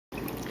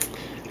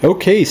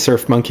Okay,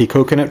 Surf Monkey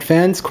Coconut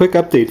fans, quick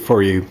update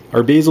for you.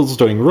 Our basil's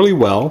doing really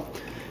well.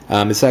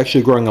 It's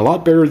actually growing a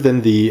lot better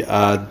than the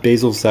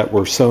basils that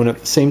were sown at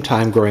the same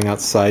time growing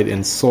outside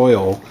in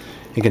soil.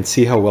 You can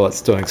see how well it's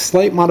doing.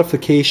 Slight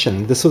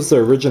modification. This was the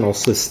original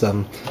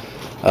system.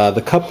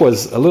 The cup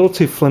was a little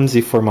too flimsy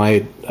for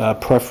my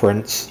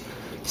preference,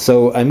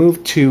 so I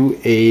moved to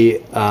a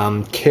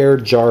Kerr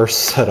jar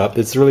setup.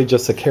 It's really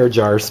just a Kerr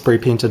jar, spray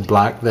painted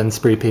black, then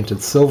spray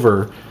painted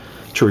silver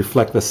to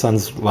reflect the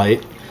sun's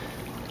light.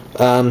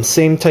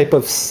 Same type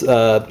of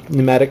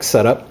pneumatic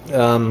setup,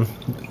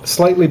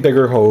 slightly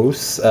bigger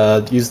hose,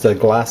 used a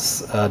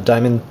glass,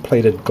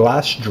 diamond-plated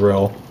glass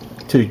drill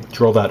to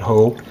drill that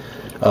hole,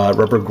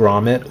 rubber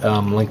grommet,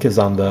 link is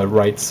on the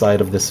right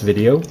side of this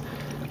video.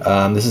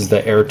 This is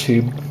the air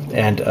tube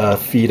and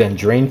feed and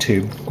drain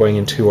tube going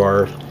into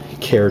our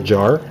Kerr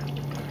jar.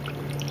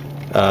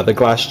 The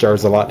glass jar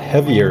is a lot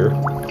heavier,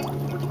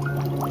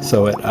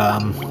 so it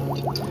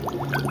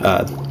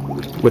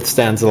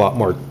withstands a lot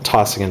more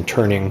tossing and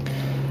turning.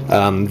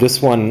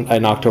 This one I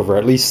knocked over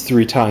at least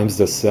 3 times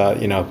this,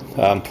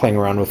 playing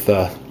around with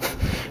the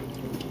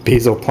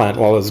basil plant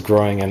while it was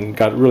growing, and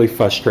got really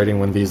frustrating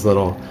when these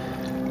little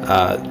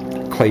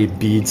clay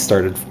beads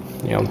started,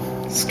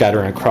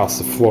 scattering across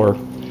the floor.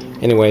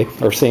 Anyway,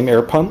 our same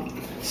air pump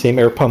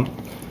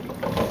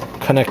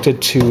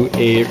connected to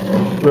a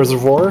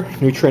reservoir,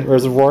 nutrient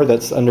reservoir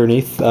that's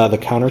underneath the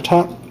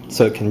countertop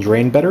so it can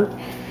drain better.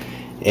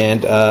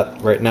 And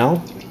right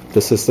now, the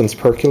system's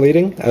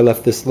percolating. I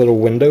left this little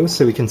window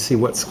so we can see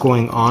what's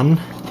going on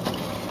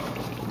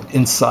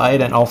inside,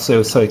 and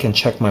also so I can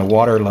check my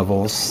water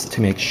levels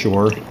to make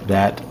sure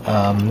that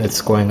it's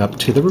going up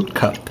to the root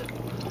cup.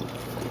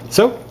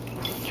 So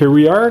here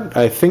we are.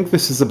 I think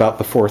this is about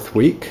the 4th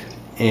week,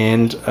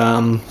 and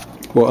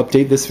we'll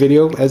update this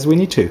video as we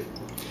need to.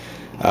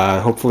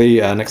 Hopefully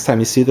next time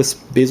you see this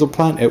basil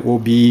plant, it will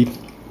be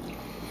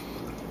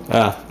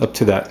up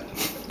to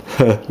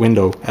that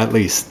window at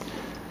least.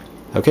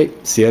 Okay,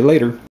 see you later.